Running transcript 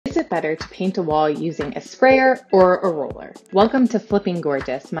it better to paint a wall using a sprayer or a roller? Welcome to Flipping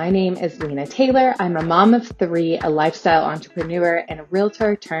Gorgeous. My name is Lena Taylor. I'm a mom of three, a lifestyle entrepreneur, and a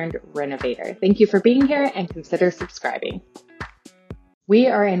realtor turned renovator. Thank you for being here and consider subscribing. We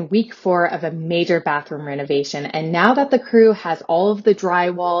are in week 4 of a major bathroom renovation, and now that the crew has all of the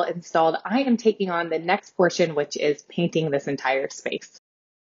drywall installed, I am taking on the next portion, which is painting this entire space.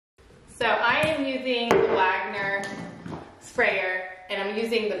 So I am using the Wagner sprayer, and I'm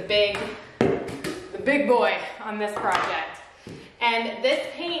using the big boy on this project. And this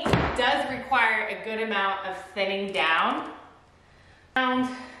paint does require a good amount of thinning down.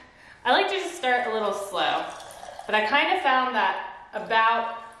 I like to just start a little slow, but I kind of found that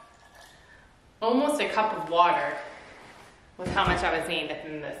about almost a cup of water was how much I was needing to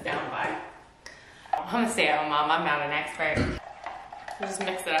thin this down by. I'm a stay-at-home mom, I'm not an expert. We'll just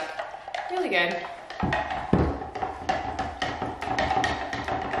mix it up really good.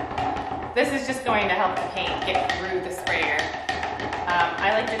 This is just going to help the paint get through the sprayer.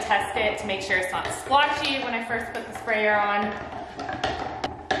 I like to test it to make sure it's not splotchy when I first put the sprayer on.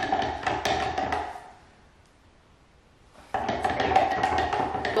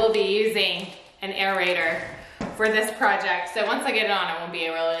 We'll be using an aerator for this project. So once I get it on, I won't be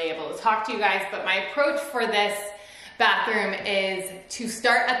really able to talk to you guys, but my approach for this bathroom is to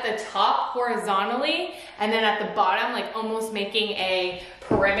start at the top horizontally and then at the bottom, like almost making a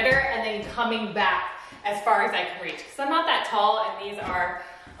perimeter and then coming back as far as I can reach. Because I'm not that tall and these are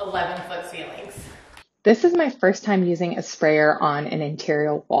 11-foot ceilings. This is my first time using a sprayer on an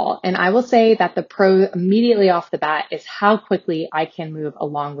interior wall, and I will say that the pro immediately off the bat is how quickly I can move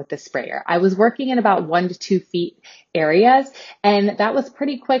along with the sprayer. I was working in about 1 to 2 feet areas, and that was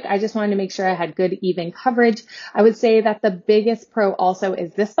pretty quick. I just wanted to make sure I had good even coverage. I would say that the biggest pro also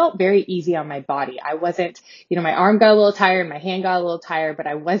is this felt very easy on my body. I wasn't, my arm got a little tired, my hand got a little tired, but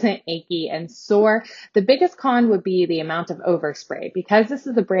I wasn't achy and sore. The biggest con would be the amount of overspray. Because this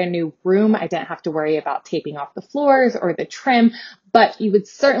is a brand new room, I didn't have to worry about taping off the floors or the trim, but you would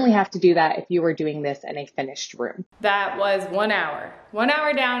certainly have to do that if you were doing this in a finished room. That was 1 hour. 1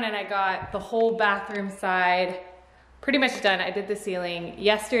 hour down and I got the whole bathroom side pretty much done. I did the ceiling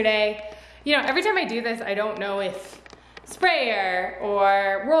yesterday. Every time I do this, I don't know if sprayer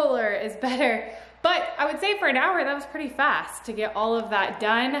or roller is better, but I would say for an hour, that was pretty fast to get all of that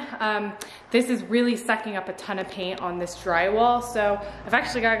done. This is really sucking up a ton of paint on this drywall, so I've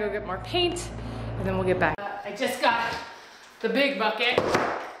actually got to go get more paint and then we'll get back. I just got the big bucket.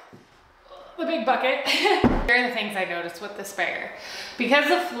 Here are the things I noticed with the sprayer. Because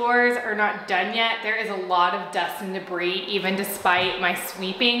the floors are not done yet, there is a lot of dust and debris, even despite my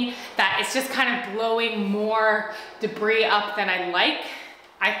sweeping, that it's just kind of blowing more debris up than I like.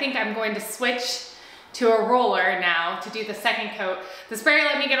 I think I'm going to switch to a roller now to do the second coat. The sprayer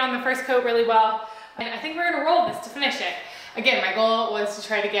let me get on the first coat really well, and I think we're gonna roll this to finish it. Again, my goal was to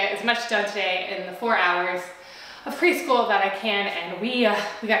try to get as much done today in the 4 hours of preschool that I can, and we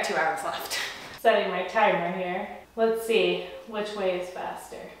got 2 hours left. Setting my timer here. Let's see which way is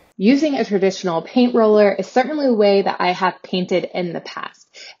faster. Using a traditional paint roller is certainly a way that I have painted in the past.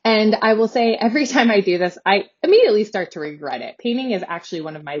 And I will say every time I do this, I immediately start to regret it. Painting is actually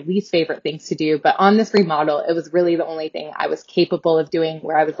one of my least favorite things to do, but on this remodel, it was really the only thing I was capable of doing,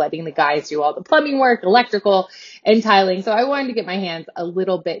 where I was letting the guys do all the plumbing work, electrical, and tiling. So I wanted to get my hands a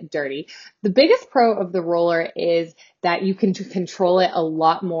little bit dirty. The biggest pro of the roller is that you can control it a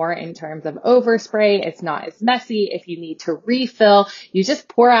lot more in terms of overspray. It's not as messy. If you need to refill, you just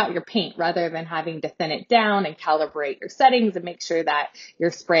pour out your paint rather than having to thin it down and calibrate your settings and make sure that your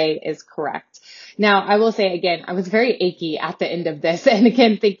spray is correct. Now, I will say again, I was very achy at the end of this, and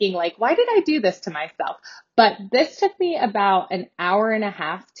again thinking like, why did I do this to myself? But this took me about an hour and a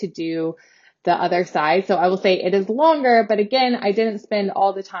half to do the other side. So I will say it is longer, but again, I didn't spend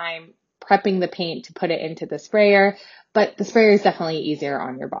all the time prepping the paint to put it into the sprayer, but the sprayer is definitely easier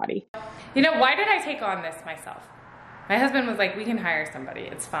on your body. Why did I take on this myself? My husband was like, we can hire somebody,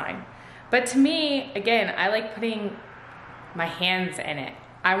 it's fine. But to me, again, I like putting my hands in it.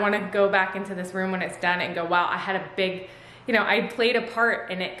 I want to go back into this room when it's done and go, wow, I had a big, I played a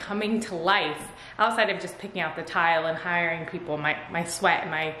part in it coming to life outside of just picking out the tile and hiring people. My sweat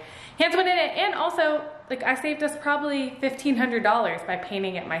and my hands went in it, and also I saved us probably $1,500 by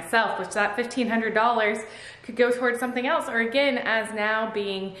painting it myself, which that $1,500 could go towards something else. Or again, as now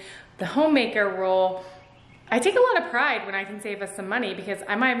being the homemaker role, I take a lot of pride when I can save us some money, because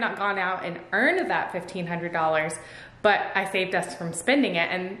I might have not gone out and earned that $1,500, but I saved us from spending it,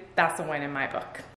 and that's a win in my book.